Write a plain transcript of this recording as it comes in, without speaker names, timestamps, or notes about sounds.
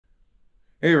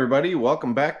Hey everybody,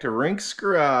 welcome back to Rink's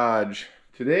Garage.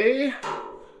 Today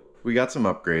we got some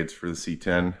upgrades for the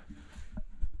C10.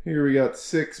 Here we got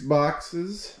 6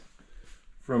 boxes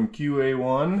from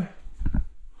QA1.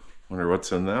 Wonder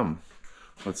what's in them.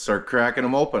 Let's start cracking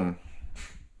them open.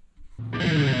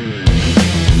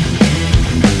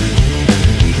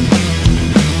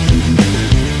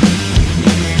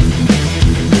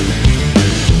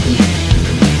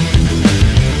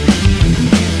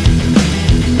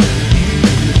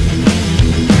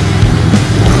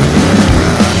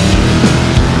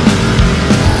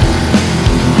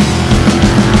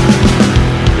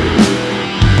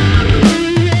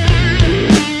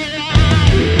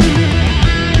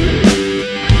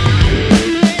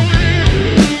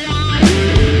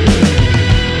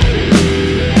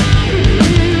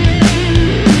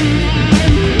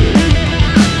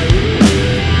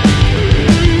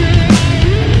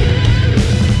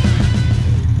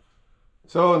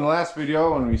 So in the last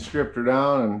video, when we stripped her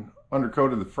down and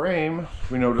undercoated the frame,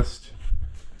 we noticed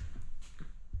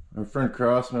our front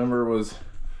cross member was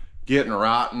getting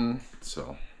rotten,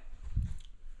 so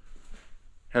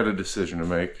had a decision to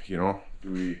make. You know,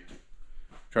 do we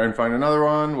try and find another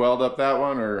one, weld up that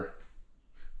one, or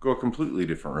go a completely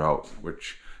different route,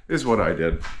 which is what I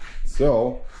did.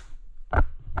 So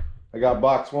I got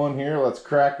box 1 here. Let's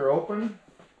crack her open,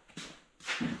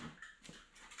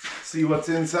 see what's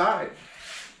inside.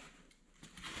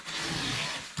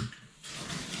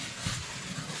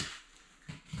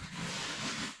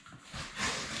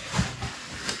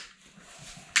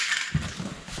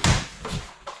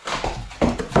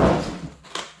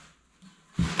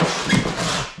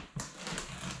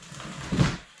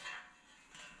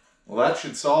 Well, that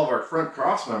should solve our front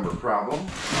crossmember problem.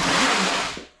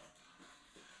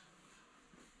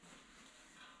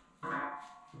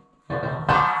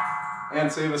 And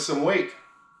save us some weight.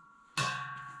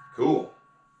 Cool.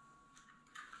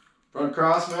 Front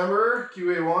crossmember,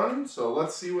 QA1. So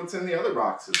let's see what's in the other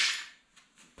boxes.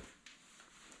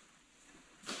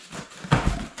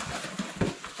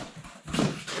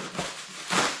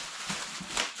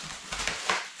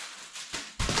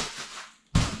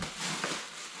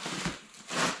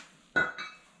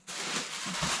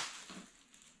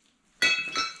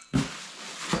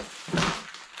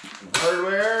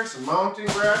 Hardware, some mounting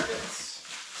brackets,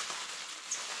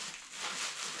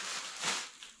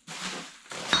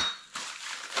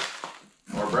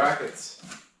 more brackets,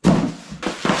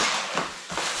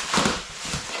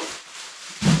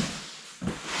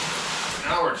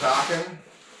 now we're talking.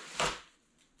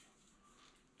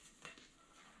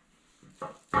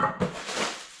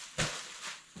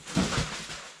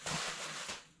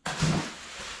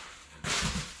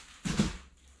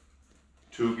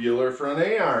 Tubular front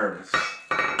A-arms.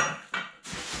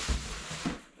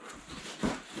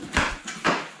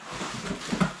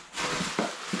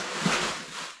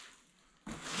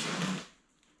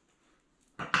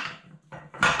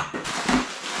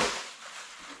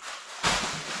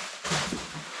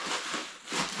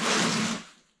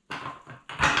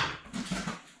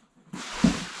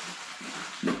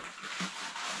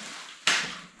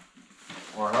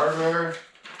 More hardware.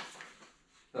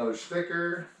 Another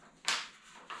sticker.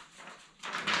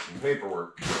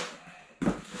 Paperwork.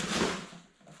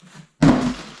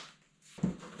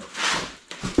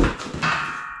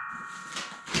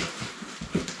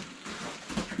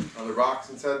 Another box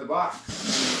inside the box.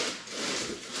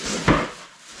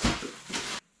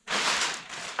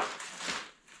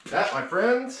 That, my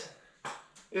friends,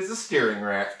 is a steering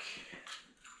rack.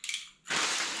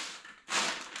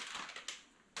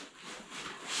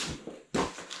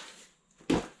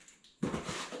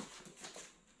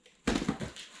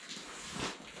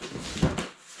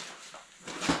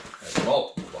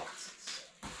 Multiple boxes.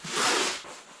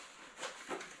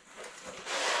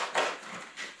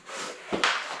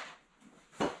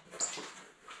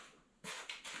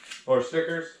 More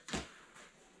stickers.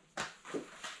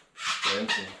 And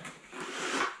some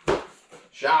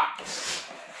shocks.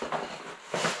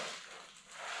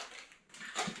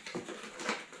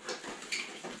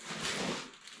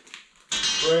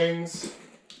 Springs.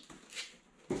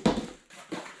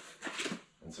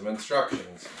 And some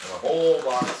instructions. And a whole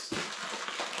box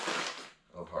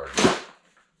of hardware.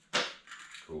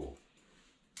 Cool.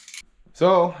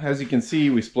 So, as you can see,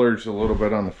 we splurged a little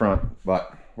bit on the front,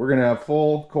 but we're going to have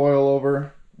full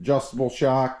coilover, adjustable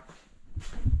shock,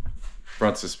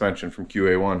 front suspension from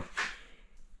QA1.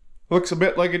 Looks a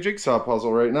bit like a jigsaw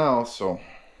puzzle right now, so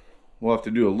we'll have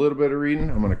to do a little bit of reading.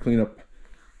 I'm going to clean up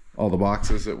all the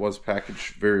boxes. It was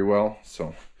packaged very well,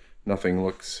 so nothing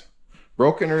looks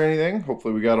broken or anything.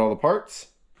 Hopefully we got all the parts.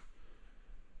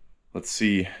 Let's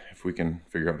see if we can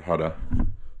figure out how to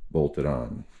bolted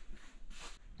on.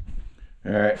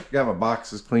 All right, got my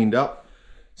boxes cleaned up.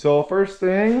 So first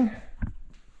thing,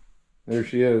 there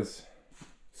she is,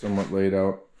 somewhat laid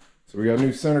out. So we got a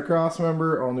new center cross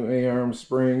member, all new A-arm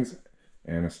springs,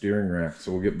 and a steering rack.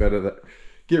 So we'll get rid of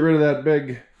that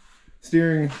big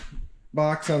steering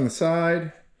box on the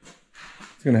side.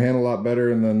 It's going to handle a lot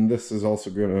better, and then this is also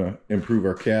going to improve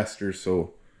our casters,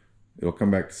 so it'll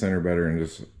come back to center better and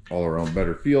just all around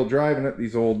better feel driving it.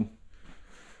 These old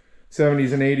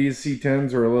 70s and 80s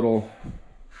C10s are a little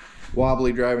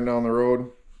wobbly driving down the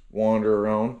road, wander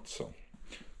around. So,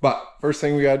 but first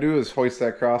thing we got to do is hoist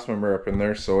that cross member up in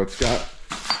there. So it's got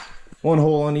one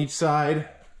hole on each side,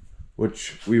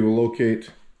 which we will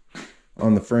locate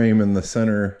on the frame in the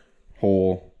center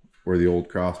hole where the old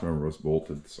cross member was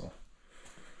bolted. So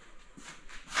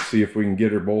see if we can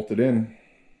get her bolted in.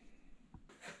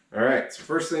 All right, so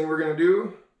first thing we're gonna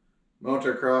do, mount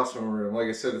our cross member. And like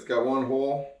I said, it's got one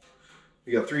hole.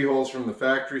 We got 3 holes from the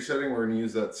factory setting. We're gonna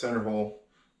use that center hole.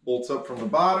 Bolts up from the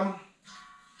bottom.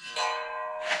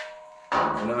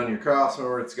 And on your cross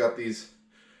member, it's got these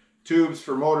tubes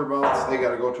for motor mounts. They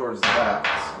gotta go towards the back.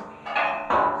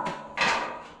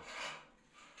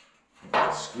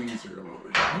 So squeeze her a little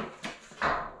bit.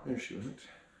 There she went.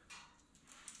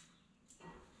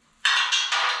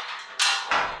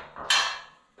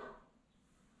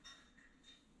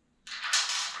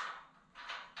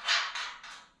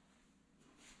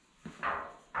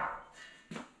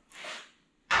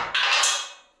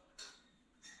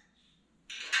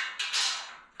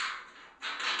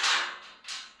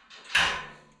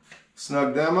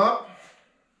 Snug them up,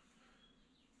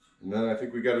 and then I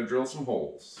think we got to drill some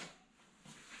holes.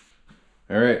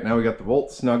 All right, now we got the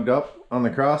bolts snugged up on the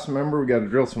cross member. We got to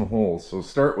drill some holes. So to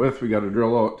start with, we got to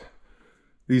drill out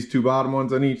these 2 bottom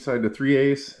ones on each side to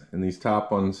 3/8 and these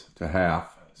top ones to 1/2.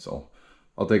 So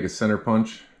I'll take a center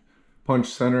punch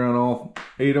center on all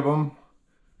 8 of them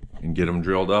and get them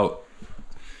drilled out.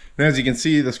 And as you can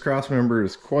see, this cross member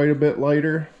is quite a bit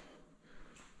lighter,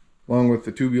 along with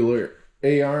the tubular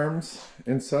A-arms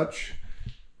and such.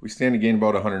 We stand to gain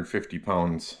about 150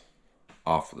 pounds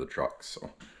off of the truck, so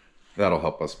that'll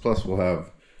help us. Plus we'll have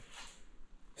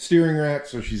steering rack,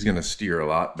 so she's gonna steer a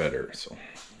lot better. So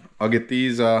I'll get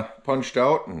these punched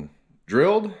out and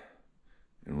drilled,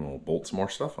 and we'll bolt some more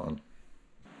stuff on.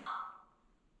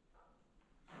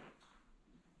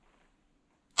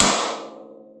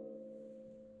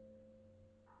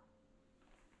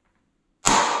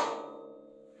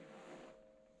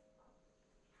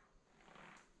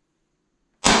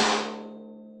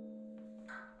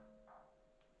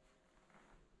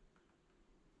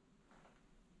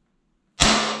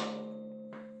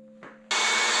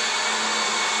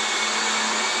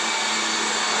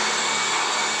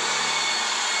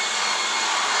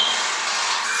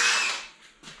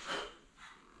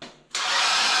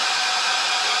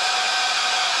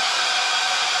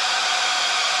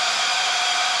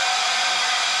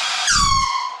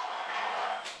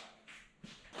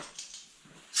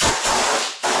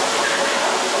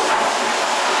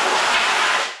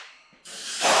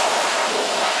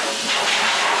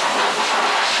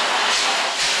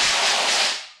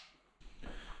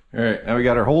 All right, now we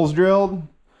got our holes drilled.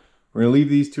 We're gonna leave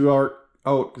these 2 out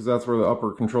because that's where the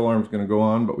upper control arm is gonna go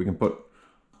on, but we can put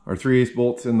our 3/8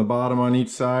 bolts in the bottom on each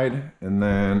side, and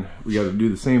then we got to do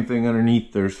the same thing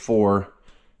underneath. There's 4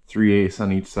 3/8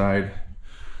 on each side.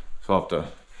 So I'll have to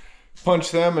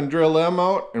punch them and drill them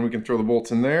out, and we can throw the bolts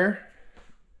in there.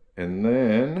 And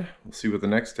then we'll see what the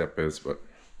next step is, but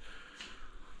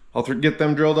I'll get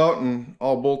them drilled out and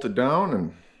all bolted down, and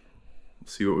we'll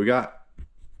see what we got.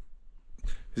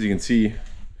 As you can see,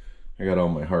 I got all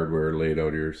my hardware laid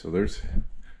out here, so there's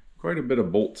quite a bit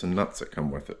of bolts and nuts that come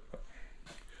with it. But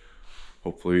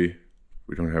hopefully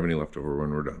we don't have any left over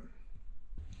when we're done.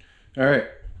 All right,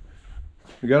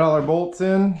 we got all our bolts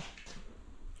in.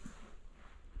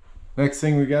 Next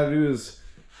thing we got to do is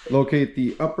locate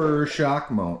the upper shock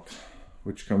mount,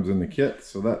 which comes in the kit.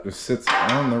 So that just sits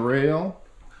on the rail.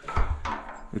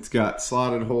 It's got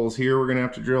slotted holes here we're gonna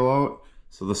have to drill out.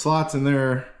 So the slots in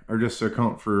there are just to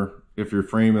account for if your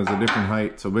frame is a different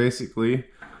height. So basically,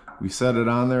 we set it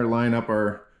on there, line up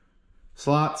our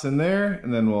slots in there,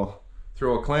 and then we'll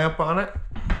throw a clamp on it.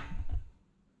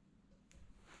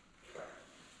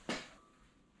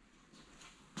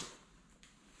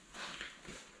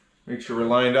 Make sure we're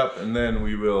lined up, and then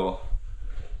we will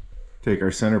take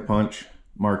our center punch,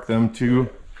 mark them 2,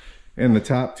 and the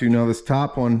top 2. Now this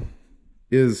top one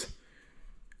is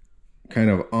kind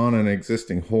of on an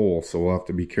existing hole, so we'll have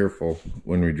to be careful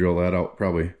when we drill that out.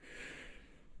 Probably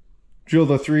drill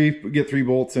the get 3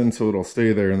 bolts in so it'll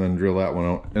stay there, and then drill that one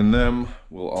out. And then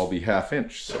will all be 1/2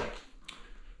 inch. So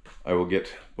I will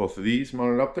get both of these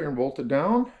mounted up there and bolted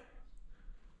down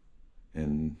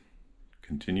and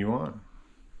continue on.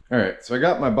 All right, so I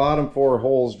got my bottom 4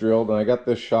 holes drilled, and I got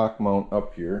this shock mount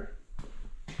up here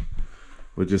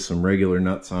with just some regular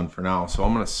nuts on for now. So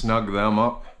I'm gonna snug them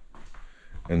up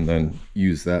and then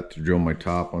use that to drill my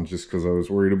top ones, just because I was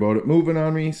worried about it moving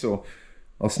on me. So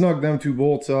I'll snug them 2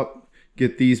 bolts up,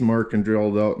 get these marked and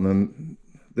drilled out, and then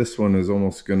this one is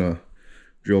almost gonna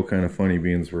drill kind of funny,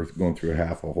 being we're going through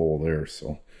 1/2 a hole there.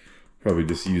 So probably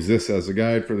just use this as a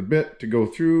guide for the bit to go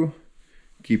through,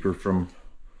 keep her from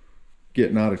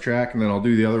getting out of track, and then I'll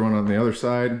do the other one on the other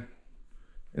side,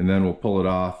 and then we'll pull it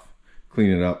off, clean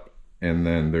it up, and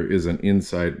then there is an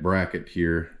inside bracket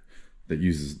here that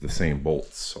uses the same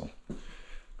bolts. So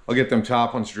I'll get them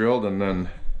top ones drilled, and then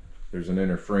there's an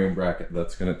inner frame bracket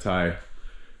that's going to tie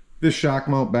this shock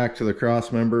mount back to the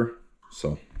cross member.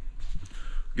 So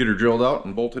get her drilled out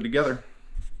and bolted together.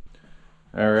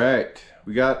 All right,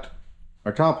 we got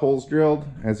our top holes drilled.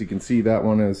 As you can see, that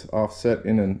one is offset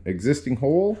in an existing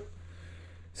hole.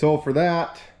 So for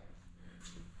that,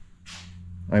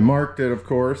 I marked it, of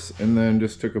course, and then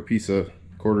just took a piece of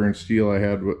 1/4 inch steel I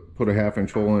had, put a 1/2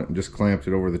 inch hole in it, and just clamped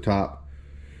it over the top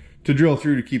to drill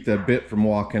through to keep that bit from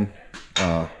walking.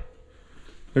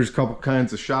 There's a couple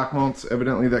kinds of shock mounts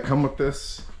evidently that come with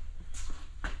this.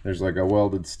 There's like a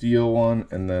welded steel one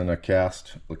and then a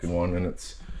cast looking one, and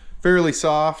it's fairly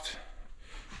soft.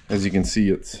 As you can see,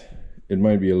 it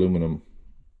might be aluminum,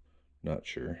 not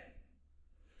sure.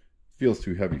 Feels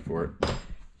too heavy for it.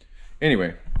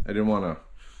 Anyway, I didn't want to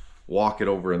walk it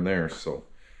over in there, so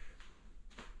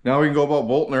now we can go about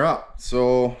bolting her up.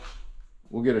 So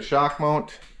we'll get a shock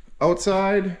mount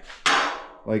outside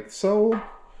like so,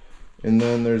 and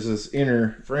then there's this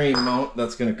inner frame mount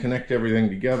that's going to connect everything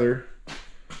together.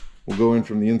 We'll go in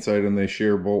from the inside, and they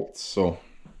share bolts. So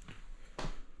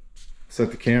set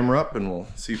the camera up and we'll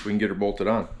see if we can get her bolted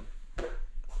on.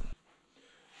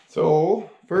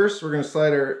 So first we're going to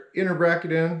slide our inner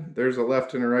bracket in. There's a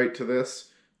left and a right to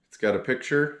this. It's got a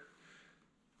picture,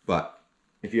 but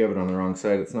if you have it on the wrong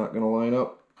side, it's not going to line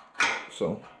up.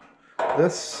 So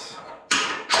this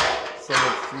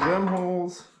slides through them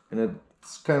holes, and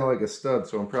it's kind of like a stud,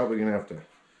 so I'm probably going to have to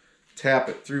tap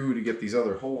it through to get these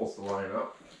other holes to line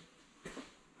up.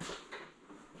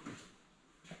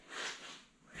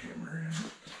 Hammer it,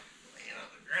 lay it on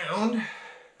the ground.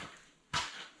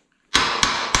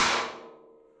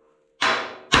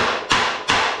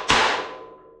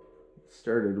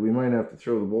 Started, we might have to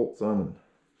throw the bolts on and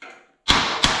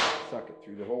suck it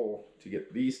through the hole to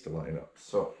get these to line up.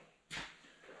 So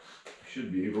I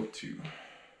should be able to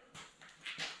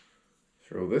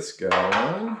throw this guy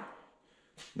on.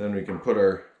 Then we can put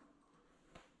our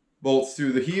bolts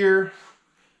through the here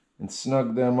and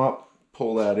snug them up,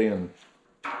 pull that in.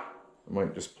 I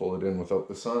might just pull it in without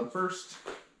this on first.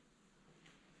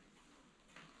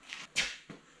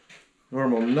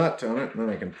 Normal nut on it, and then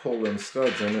I can pull them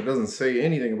studs in. It doesn't say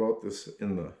anything about this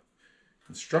in the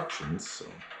instructions, so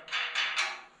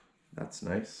that's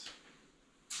nice.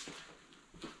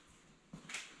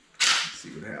 Let's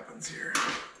see what happens here.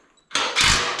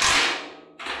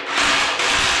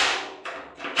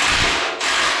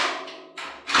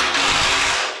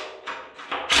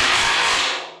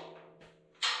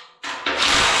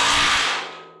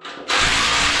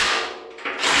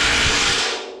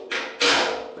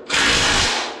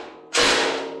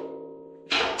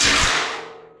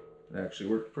 It actually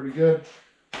worked pretty good.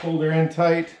 Pulled her in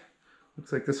tight.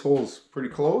 Looks like this hole's pretty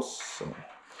close. So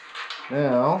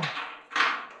now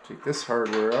take this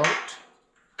hardware out.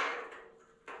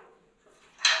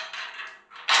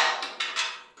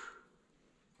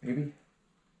 Maybe.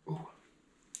 Ooh.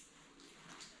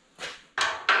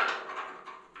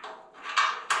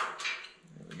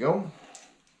 There we go.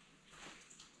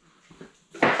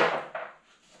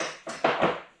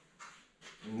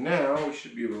 Now we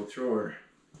should be able to throw her.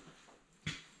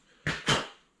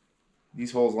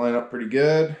 These holes line up pretty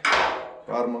good.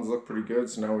 Bottom ones look pretty good,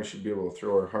 so now we should be able to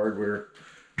throw our hardware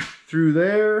through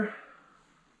there.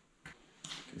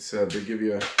 Like I said, they give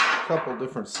you a couple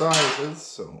different sizes,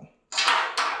 so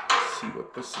let's see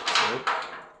what this looks like.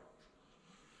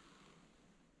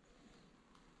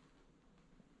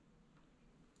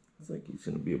 Looks like he's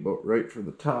going to be about right for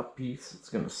the top piece. It's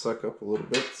going to suck up a little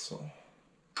bit, so.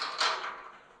 Of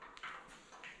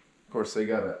course, they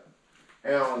got an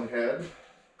Allen head.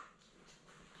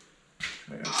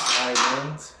 I got side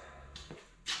ends.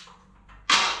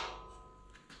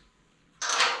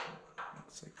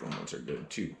 Looks like them ones are good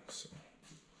too. So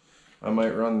I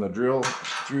might run the drill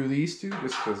through these two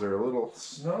just because they're a little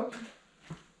snug.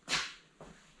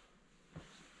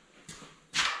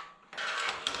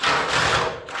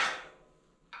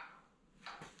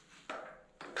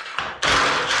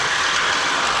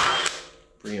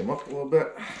 Bring them up a little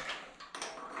bit.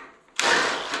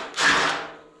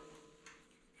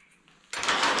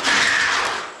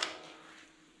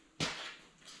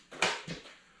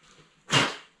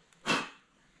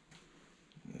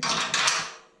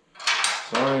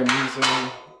 So I'm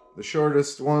using the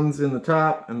shortest ones in the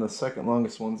top and the second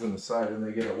longest ones in the side, and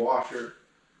they get a washer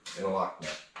and a lock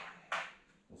nut.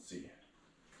 We'll see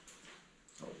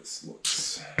how this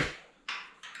looks.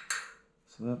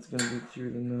 So that's going to be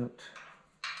through the nut.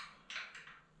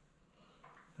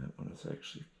 That one is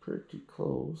actually pretty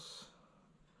close,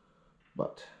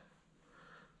 but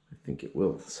I think it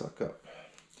will suck up.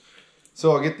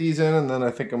 So I'll get these in, and then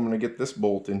I think I'm going to get this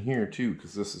bolt in here too,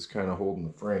 because this is kind of holding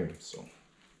the frame. So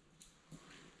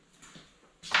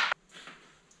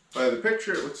by the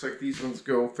picture, it looks like these ones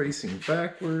go facing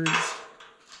backwards.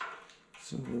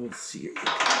 So let's see if we can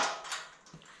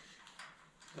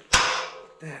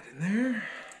put that in there.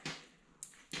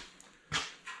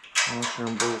 Washer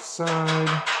on both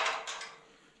sides.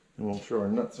 And we'll throw our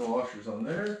nuts and washers on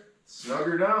there. Snug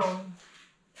her down.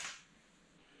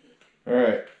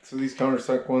 Alright, so these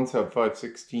countersunk ones have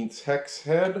 5/16 hex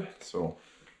head. So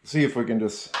see if we can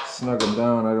just snug them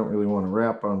down. I don't really want to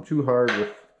wrap on them too hard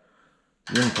with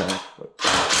the impact, but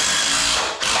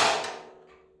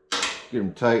get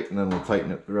them tight, and then we'll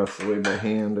tighten it the rest of the way by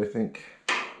hand, I think.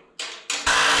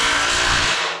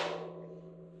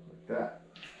 Like that.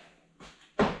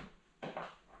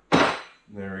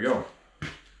 There we go.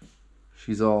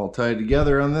 She's all tied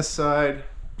together on this side.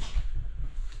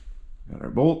 Got our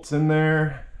bolts in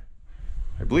there.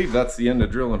 I believe that's the end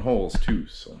of drilling holes too,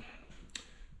 so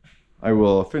I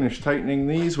will finish tightening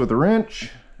these with a wrench.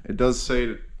 It does say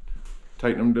to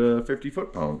tighten them to 50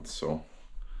 foot-pounds, so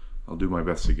I'll do my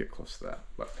best to get close to that.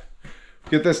 But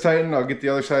get this tightened, I'll get the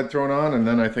other side thrown on, and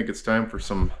then I think it's time for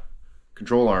some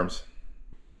control arms.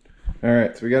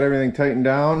 Alright, so we got everything tightened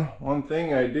down. One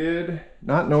thing I did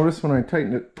not notice when I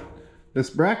tightened this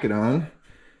bracket on,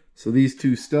 so these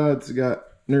two studs got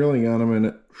knurling on them, and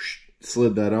it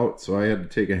slid that out, so I had to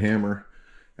take a hammer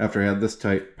after I had this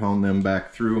tight, pound them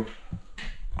back through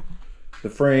the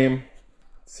frame.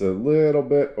 It's a little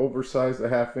bit oversized, a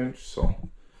 1/2 inch, so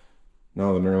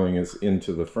now the knurling is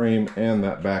into the frame and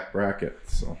that back bracket.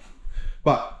 So,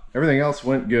 but everything else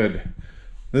went good.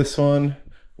 This one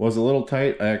was a little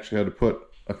tight. I actually had to put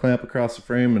a clamp across the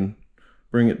frame and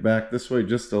bring it back this way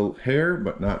just a hair,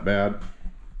 but not bad.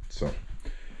 So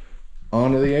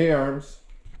on to the A-arms.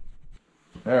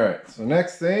 Alright, so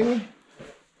next thing,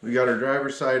 we got our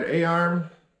driver's side A-arm.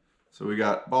 So we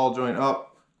got ball joint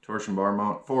up, torsion bar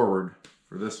mount forward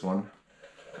for this one.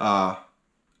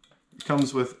 It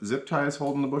comes with zip ties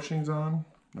holding the bushings on.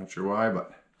 Not sure why,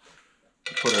 but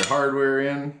we put our hardware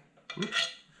in.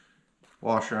 Oops.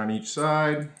 Washer on each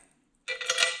side.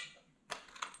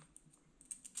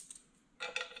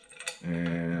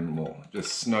 And we'll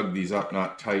just snug these up,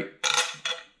 not tight,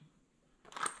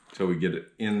 until we get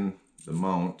it in the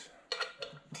mount.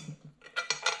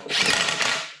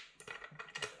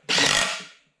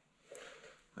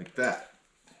 Like that.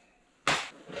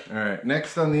 Alright,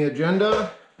 next on the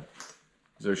agenda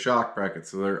is our shock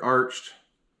brackets. So they're arched.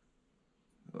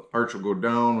 The arch will go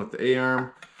down with the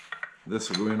A-arm. This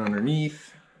will go in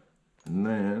underneath. And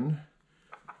then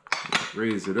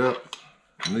raise it up.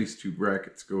 And these two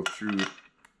brackets go through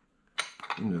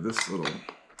into this little...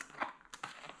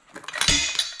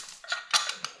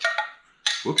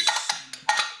 Whoops.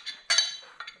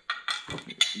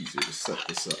 It's easier to set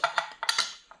this up.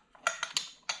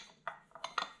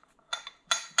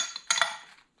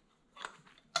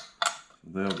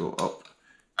 They'll go up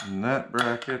in that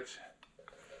bracket.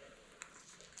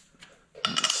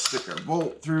 And stick our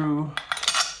bolt through.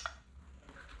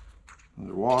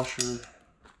 Another washer.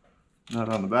 Nut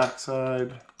on the back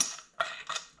side.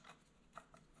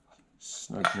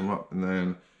 Snug him up, and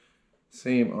then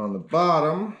same on the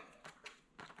bottom.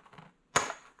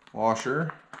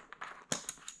 Washer.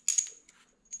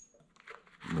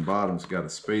 And the bottom's got a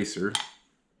spacer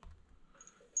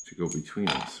to go between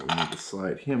them, so we need to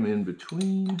slide him in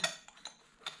between.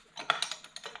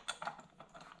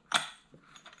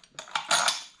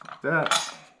 Like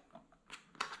that.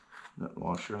 Nut and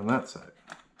washer on that side.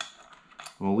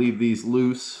 And we'll leave these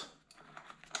loose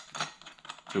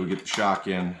until we get the shock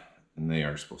in, and they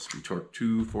are supposed to be torqued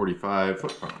 245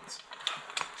 foot-pounds.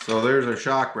 So there's our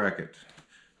shock bracket.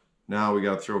 Now we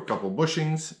got to throw a couple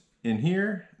bushings in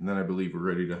here, and then I believe we're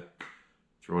ready to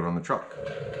throw it on the truck.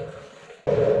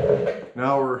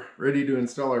 Now we're ready to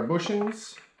install our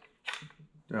bushings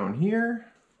down here.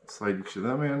 Slide each of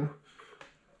them in.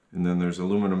 And then there's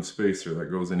aluminum spacer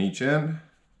that goes in each end.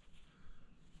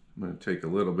 I'm going to take a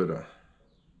little bit of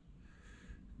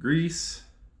grease,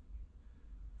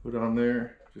 put on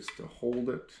there just to hold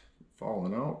it from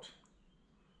falling out.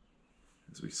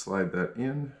 As we slide that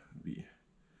in,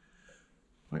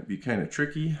 might be kind of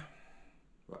tricky,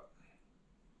 but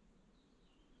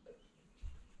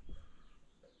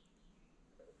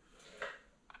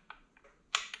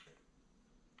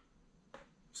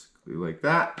basically like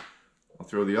that. I'll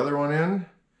throw the other one in,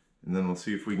 and then we'll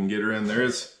see if we can get her in. There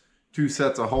is 2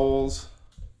 sets of holes.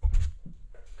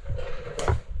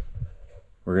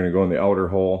 We're going to go in the outer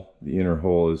hole. The inner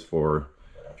hole is for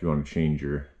if you want to change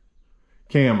your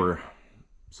camber.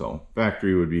 So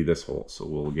factory would be this hole, so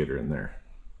we'll get her in there.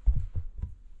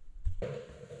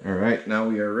 All right, now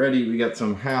we are ready. We got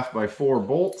some 1/2x4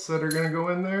 bolts that are going to go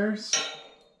in there. So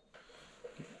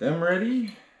get them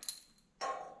ready.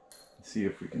 See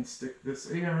if we can stick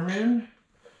this A-arm in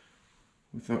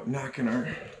without knocking our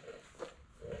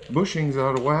bushings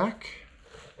out of whack.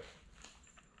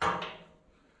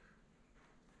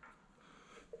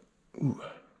 Ooh,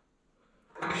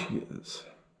 she is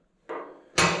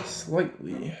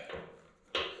slightly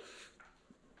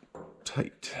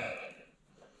tight.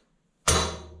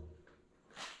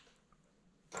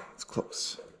 It's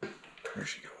close. There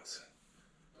she goes.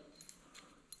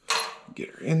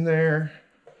 Get her in there.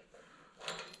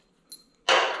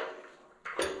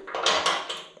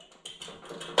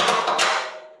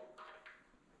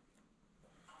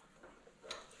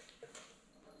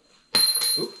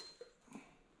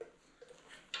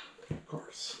 Of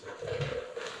course.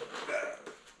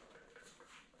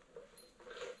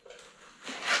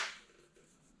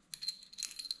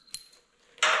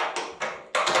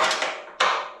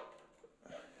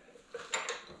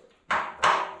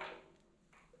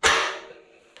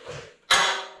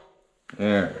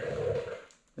 There.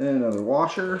 And another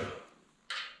washer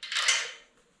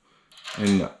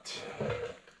and nut.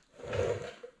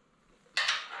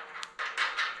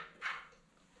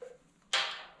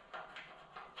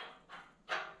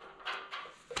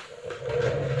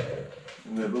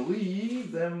 And I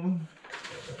believe them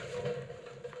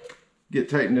get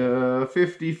tightened to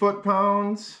 50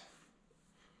 foot-pounds.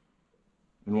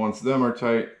 And once them are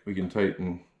tight, we can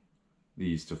tighten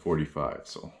these to 45.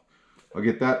 So I'll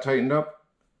get that tightened up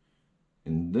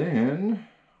and then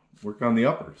work on the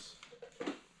uppers.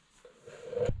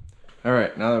 All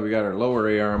right, now that we got our lower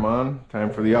A-arm on,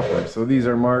 time for the uppers. So these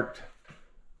are marked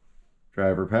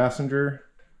driver passenger.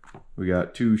 We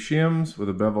got 2 shims with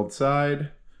a beveled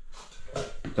side.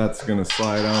 That's gonna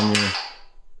slide on your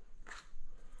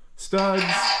studs.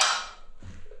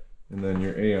 And then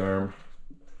your A-arm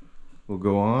will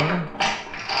go on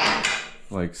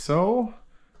like so.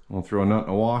 We'll throw a nut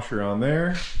and a washer on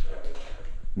there.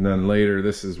 And then later,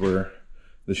 this is where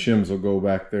the shims will go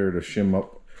back there to shim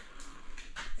up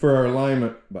for our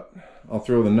alignment. But I'll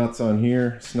throw the nuts on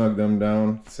here, snug them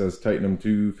down. It says tighten them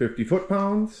to 50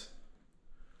 foot-pounds.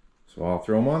 So I'll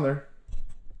throw them on there.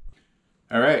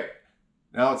 All right,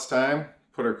 now it's time to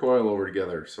put our coilover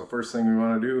together. So first thing we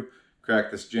want to do, crack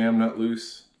this jam nut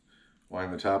loose,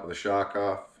 wind the top of the shock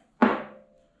off,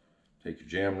 take your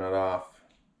jam nut off.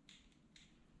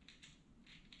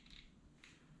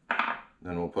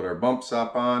 Then we'll put our bump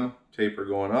stop on, taper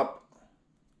going up.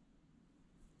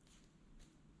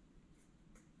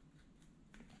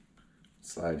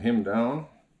 Slide him down.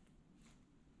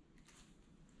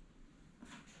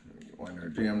 Wind our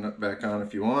jam nut back on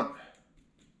if you want.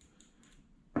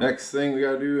 Next thing we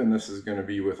gotta do, and this is gonna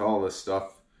be with all this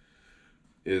stuff,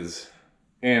 is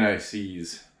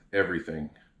anti-seize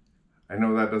everything. I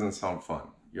know that doesn't sound fun.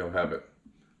 You'll have it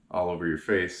all over your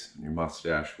face, your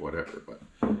mustache, whatever, but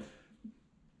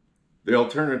the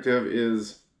alternative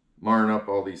is marring up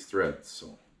all these threads.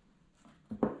 So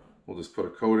we'll just put a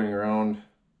coating around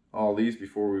all these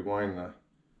before we wind the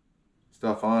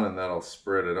stuff on, and that'll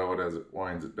spread it out as it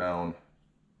winds it down.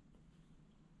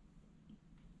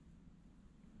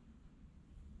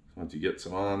 So once you get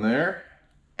some on there,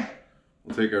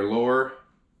 we'll take our lower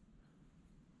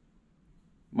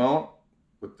mount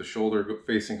with the shoulder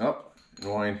facing up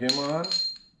and wind him on.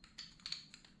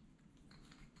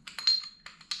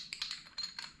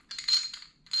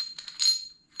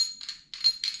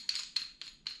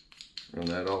 Run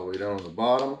that all the way down to the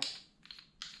bottom.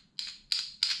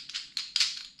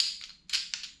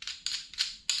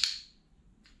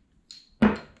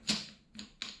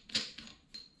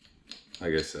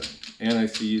 Like I said,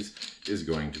 anti-seize is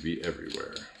going to be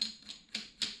everywhere.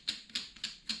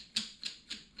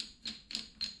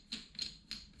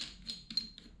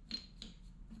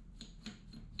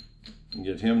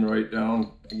 get him right down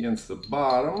against the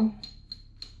bottom,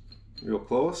 real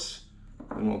close.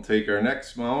 Then we'll take our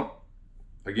next mount,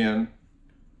 again,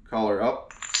 collar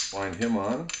up, wind him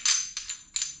on.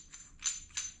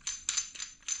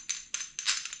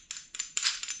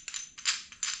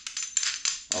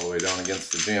 All the way down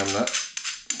against the jam nut.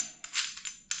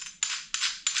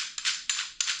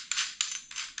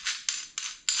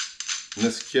 And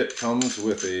this kit comes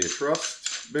with a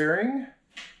thrust bearing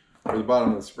for the bottom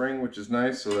of the spring, which is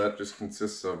nice. So that just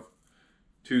consists of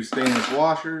 2 stainless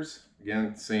washers.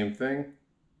 Again, same thing.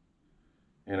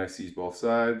 Anti-seize both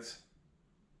sides.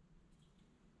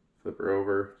 Flip her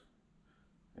over.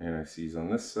 Anti-seize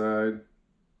on this side.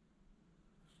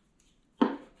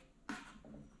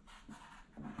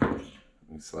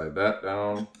 And slide that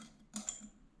down.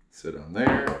 Sit on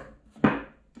there.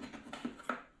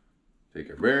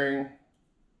 Take our bearing.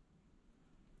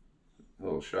 A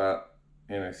little shot.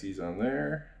 Anti-seize on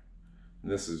there.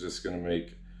 And this is just going to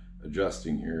make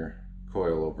adjusting your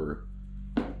coilover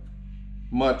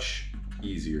much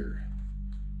easier.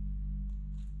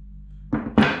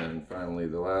 And then finally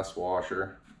the last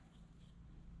washer.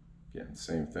 Again,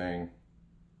 same thing.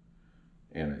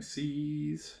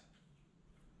 Anti-seize.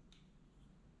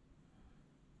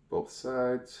 Both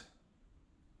sides.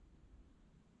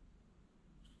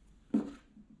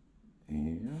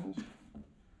 And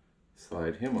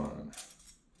slide him on.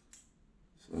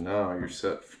 So now you're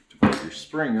set to put your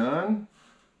spring on.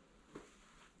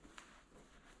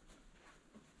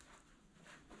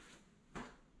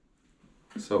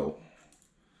 So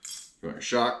you want your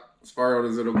shock as far out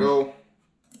as it'll go.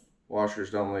 Washers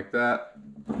down like that.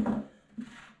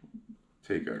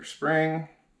 Take our spring,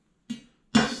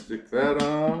 stick that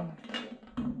on.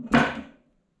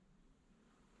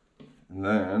 And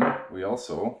then we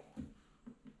also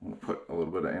want to put a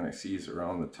little bit of anti-seize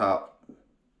around the top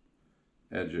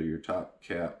edge of your top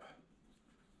cap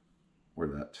where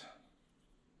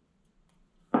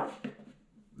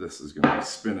this is going to be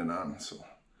spinning on. So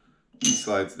it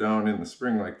slides down in the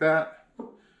spring like that.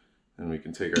 Then we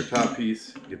can take our top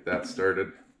piece, get that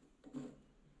started,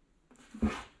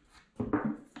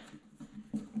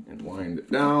 and wind it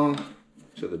down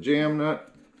to the jam nut.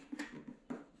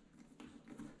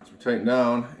 Tighten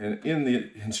down, and in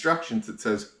the instructions it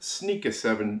says sneak a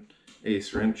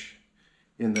 7/8 wrench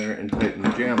in there and tighten the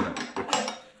jam nut,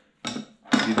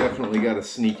 which you definitely got to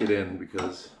sneak it in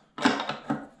because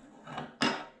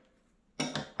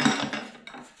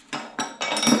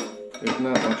there's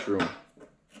not much room.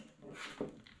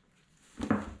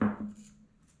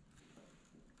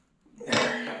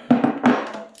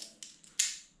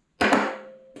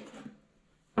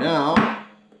 Now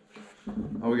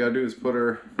all we got to do is put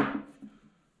our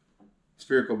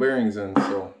spherical bearings in.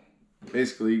 So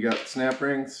basically you got snap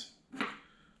rings,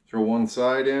 throw one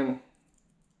side in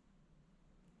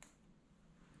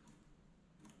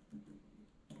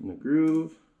the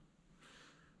groove,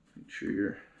 make sure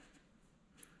you're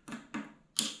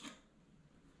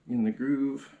in the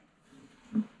groove,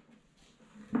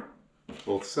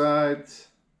 both sides.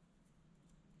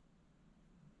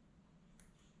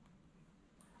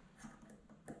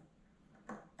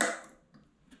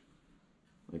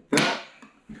 Like that.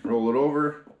 Roll it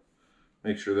over,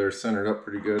 make sure they're centered up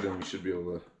pretty good, and we should be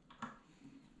able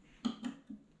to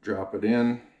drop it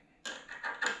in.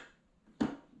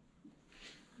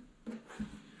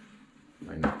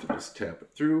 Might have to just tap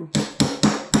it through.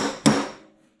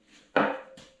 Like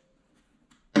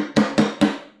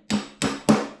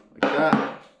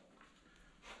that.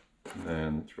 And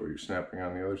then throw your snap ring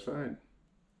on the other side.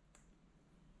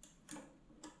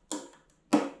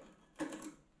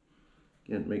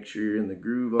 Again, make sure you're in the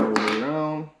groove all the way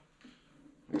around.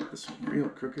 Make this one real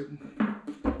crooked.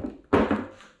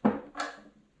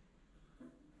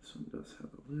 This one does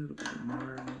have a little bit of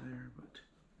mar in there, but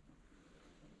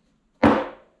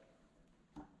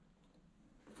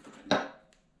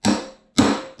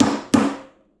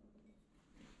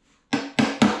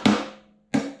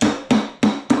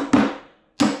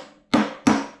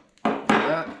like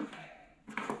that.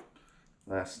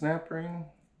 Last snap ring.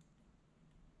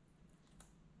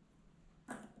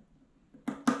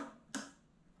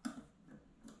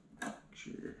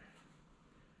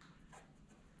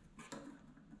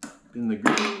 In the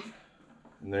groove,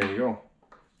 and there you go.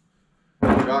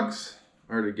 Shocks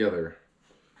are together.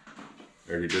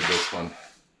 I already did this one.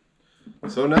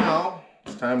 So now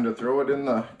it's time to throw it in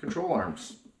the control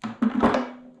arms.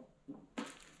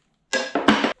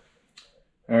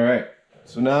 Alright,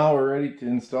 so now we're ready to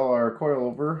install our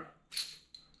coilover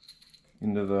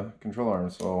into the control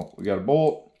arms. So we got a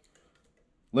bolt,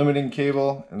 limiting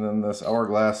cable, and then this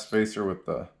hourglass spacer with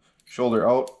the shoulder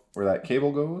out where that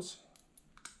cable goes.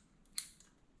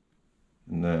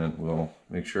 And then we'll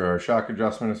make sure our shock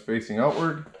adjustment is facing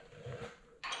outward.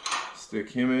 Stick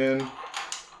him in.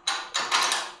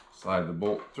 Slide the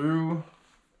bolt through.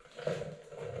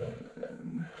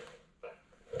 And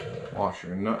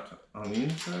washer and nut on the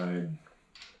inside.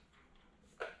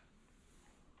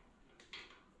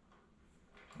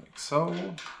 Like so.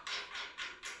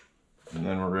 And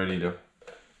then we're ready to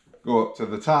go up to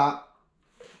the top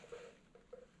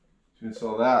to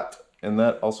install that. And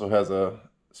that also has a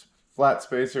flat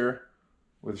spacer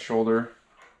with shoulder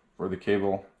for the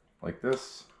cable like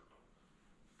this.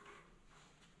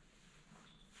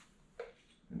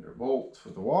 And their bolt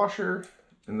with the washer.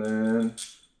 And then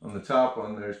on the top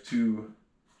one there's two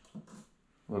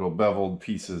little beveled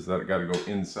pieces that got to go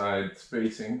inside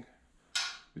spacing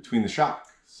between the shock.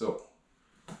 So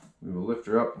we will lift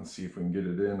her up and see if we can get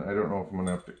it in. I don't know if I'm going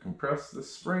to have to compress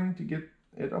this spring to get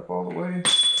it up all the way.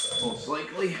 Most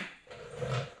likely.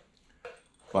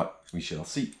 But we shall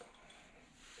see.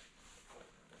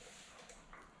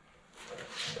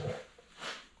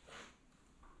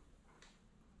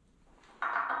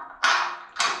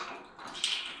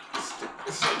 Stick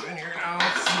this up in here now,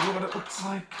 see what it looks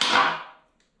like.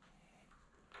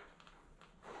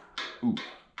 Ooh,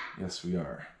 yes we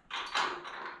are.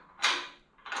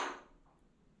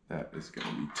 That is going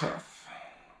to be tough.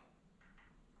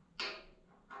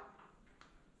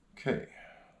 Okay.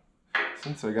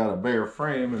 Since I got a bare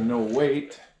frame and no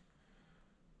weight,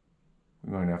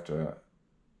 we might have to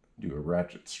do a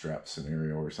ratchet strap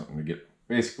scenario or something to get,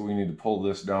 basically we need to pull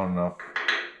this down enough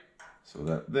so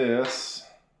that this,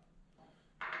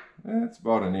 it's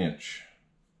about an inch.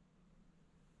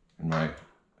 And my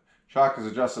shock is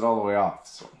adjusted all the way off.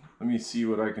 So let me see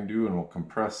what I can do and we'll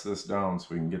compress this down so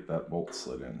we can get that bolt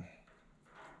slid in.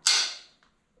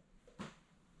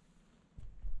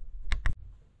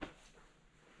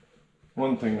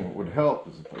 One thing that would help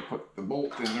is if I put the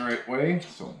bolt in the right way.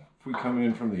 So if we come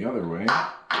in from the other way,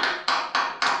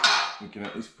 we can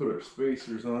at least put our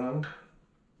spacers on.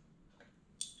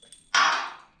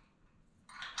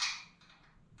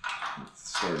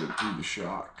 Let's start it through the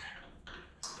shock.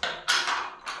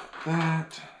 Like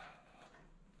that.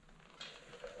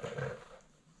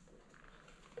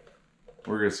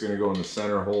 We're just going to go in the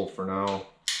center hole for now.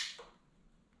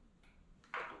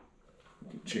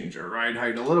 Change our ride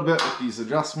height a little bit with these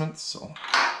adjustments, so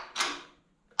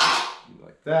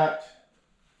like that.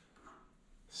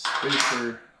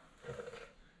 Spacer.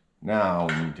 Now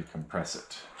we need to compress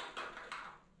it.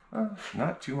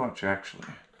 Not too much actually.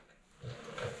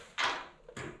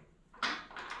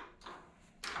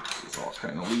 This is all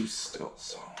kind of loose still,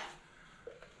 so.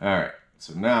 Alright,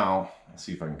 so now I'll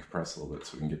see if I can compress a little bit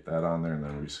so we can get that on there, and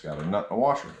then we just got a nut and a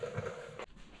washer.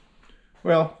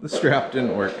 Well, the strap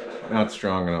didn't work, not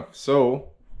strong enough, so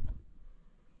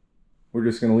we're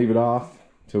just going to leave it off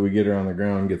until we get her on the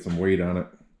ground, get some weight on it,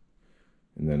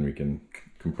 and then we can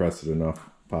compress it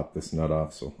enough, pop this nut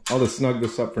off. So I'll just snug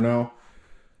this up for now.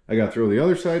 I got to throw the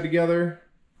other side together,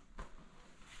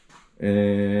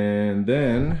 and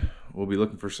then we'll be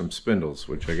looking for some spindles,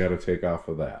 which I got to take off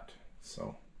of that.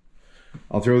 So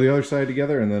I'll throw the other side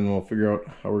together, and then we'll figure out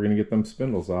how we're going to get them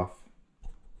spindles off.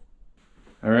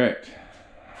 All right.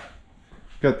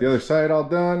 Got the other side all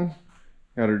done.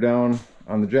 Got her down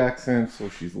on the jack cinch so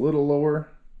she's a little lower.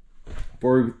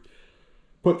 Before we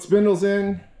put spindles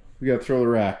in, we got to throw the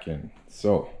rack in.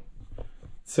 So it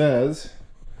says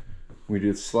we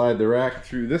just slide the rack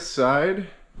through this side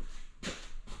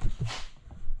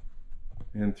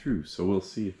and through. So we'll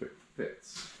see if it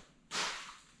fits.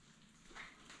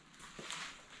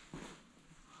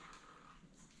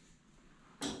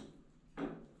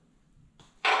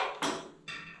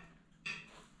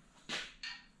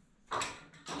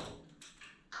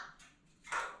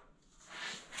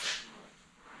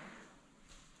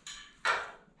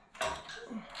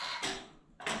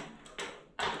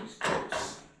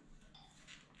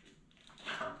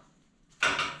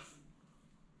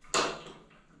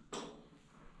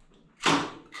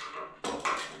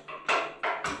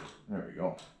 There we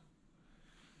go.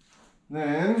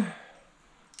 Then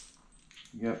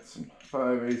you got some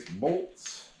 5/8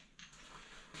 bolts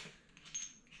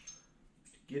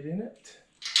to get in it.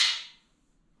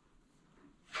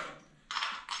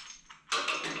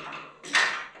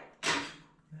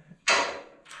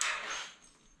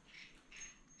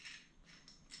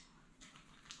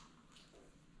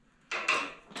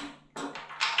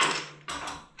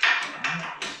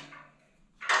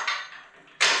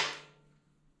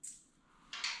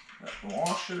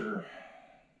 Washer.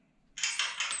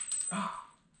 Oh,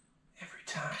 every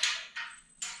time.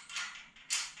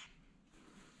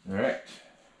 All right.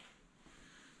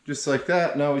 Just like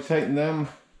that. Now we tighten them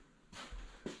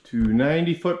to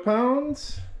 90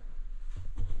 foot-pounds.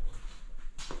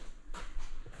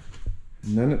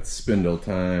 And then it's spindle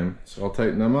time. So I'll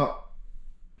tighten them up.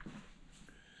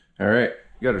 All right,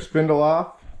 got our spindle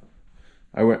off.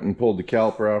 I went and pulled the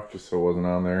caliper off just so it wasn't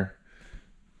on there.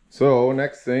 So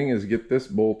next thing is get this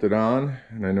bolted on.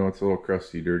 And I know it's a little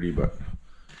crusty, dirty, but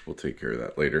we'll take care of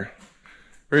that later.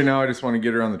 Right now I just want to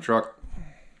get her on the truck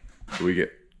so we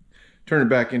turn it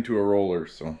back into a roller.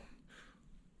 So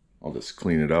I'll just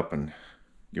clean it up and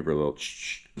give her a little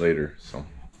later. So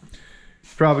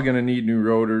probably going to need new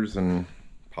rotors and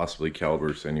possibly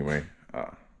calipers anyway. They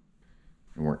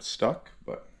weren't stuck,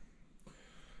 but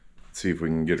let's see if we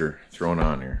can get her thrown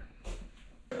on here.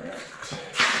 All right.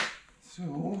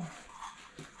 So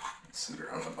let's set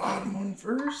her on the bottom one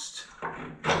first.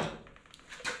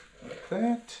 Like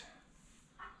that.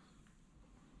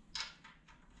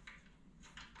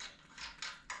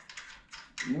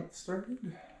 Nut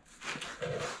started.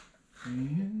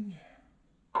 And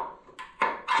top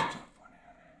one in.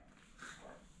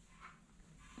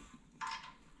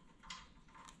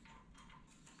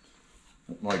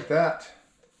 Something like that.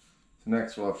 So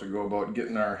next we'll have to go about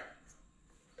getting our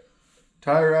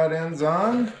tie rod ends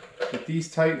on, get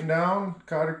these tightened down,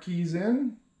 cotter keys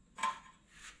in,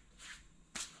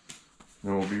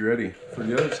 and we'll be ready for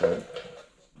the other side.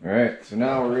 All right, so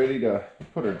now we're ready to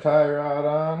put our tie rod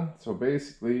on. So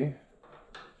basically,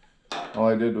 all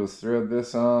I did was thread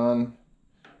this on,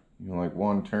 like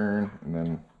one turn, and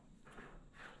then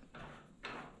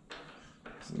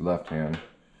this is the left hand.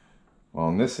 Well,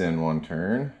 on this end, one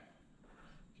turn,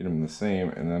 get them the same,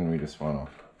 and then we just want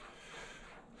to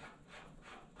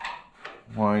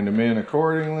wind them in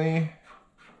accordingly.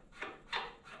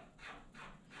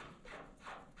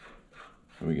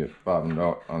 So we get bottomed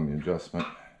out on the adjustment.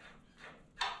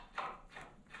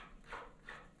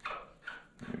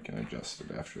 We can adjust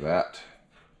it after that.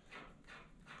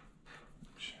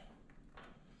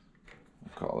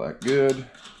 We'll call that good.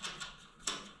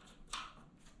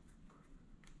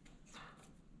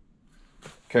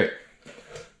 Okay.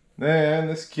 Then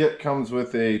this kit comes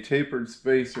with a tapered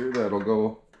spacer that'll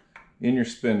go in your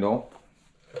spindle.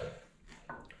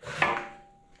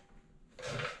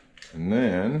 And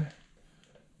then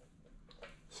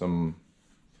some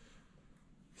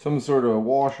sort of a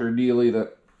washer dealie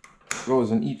that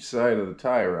goes on each side of the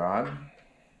tie rod.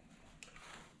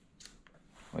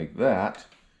 Like that.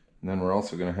 And then we're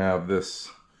also going to have this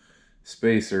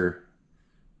spacer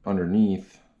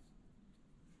underneath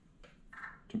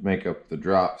to make up the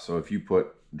drop. So if you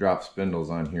put drop spindles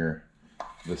on here,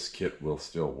 this kit will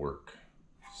still work.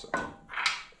 So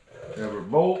we have our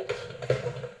bolt,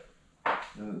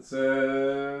 and it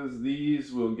says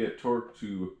these will get torqued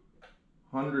to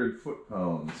 100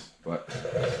 foot-pounds, but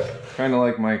kind of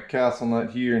like my castle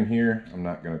nut here and here, I'm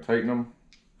not going to tighten them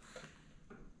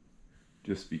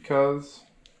just because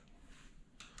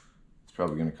it's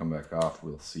probably going to come back off.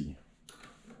 We'll see.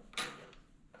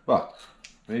 But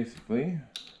basically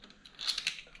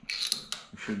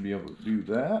we should be able to do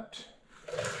that.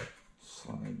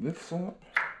 Slide this up.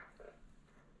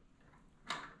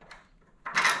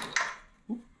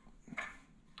 Oop.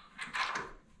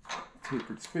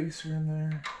 Tapered spacer in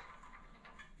there.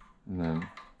 And then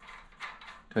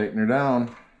tighten her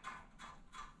down.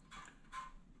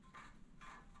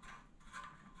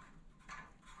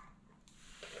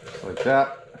 Just like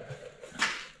that.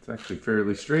 It's actually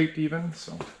fairly straight even,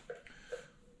 so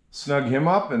snug him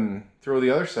up and throw the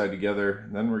other side together,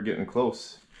 and then we're getting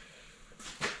close.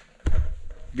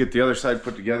 Get the other side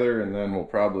put together, and then we'll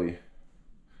probably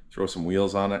throw some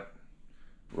wheels on it,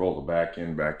 roll the back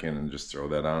in, and just throw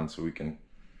that on so we can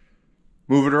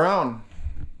move it around.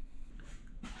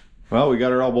 Well, we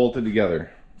got her all bolted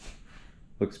together.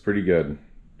 Looks pretty good.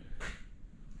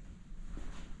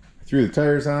 I threw the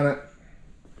tires on it,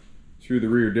 threw the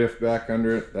rear diff back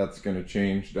under it. That's going to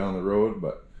change down the road,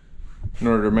 but in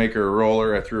order to make her a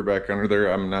roller, I threw her back under there.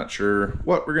 I'm not sure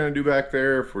what we're going to do back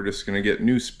there, if we're just going to get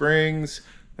new springs.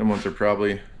 Them ones are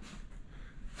probably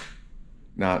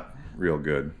not real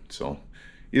good. So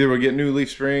either we'll get new leaf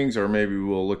springs, or maybe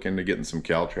we'll look into getting some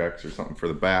Caltrax or something for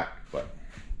the back. But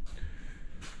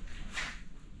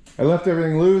I left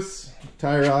everything loose,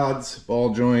 tie rods,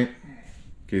 ball joint,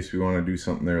 in case we want to do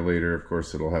something there later. Of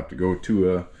course, it'll have to go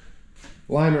to a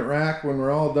alignment rack when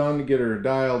we're all done to get her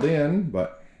dialed in,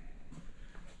 but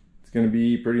it's going to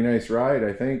be a pretty nice ride,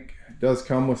 I think. It does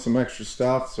come with some extra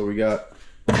stuff, so we got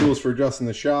tools for adjusting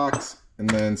the shocks, and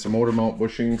then some motor mount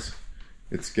bushings.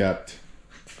 It's got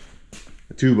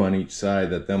a tube on each side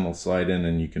that then will slide in,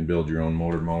 and you can build your own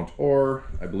motor mount, or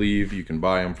I believe you can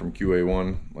buy them from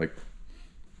QA1, like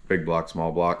big block,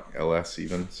 small block, LS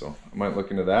even. So I might look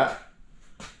into that.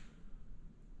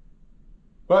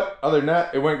 But other than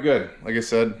that, it went good. Like I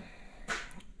said,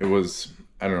 it was,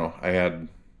 I don't know, I had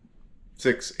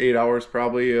 6-8 hours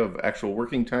probably of actual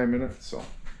working time in it. So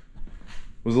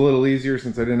it was a little easier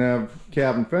since I didn't have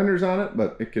cab and fenders on it,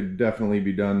 but it could definitely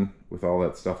be done with all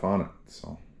that stuff on it.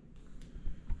 So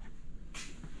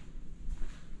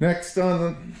next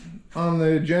on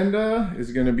the agenda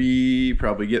is going to be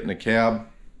probably getting the cab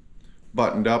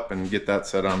buttoned up and get that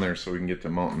set on there so we can get to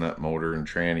mounting that motor and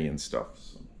tranny and stuff.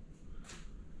 So.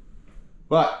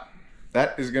 But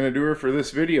that is going to do it for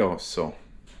this video. So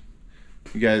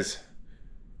you guys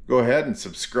go ahead and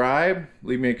subscribe,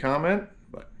 leave me a comment,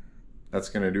 but that's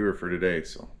going to do it for today.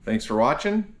 So thanks for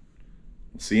watching.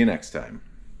 We'll see you next time.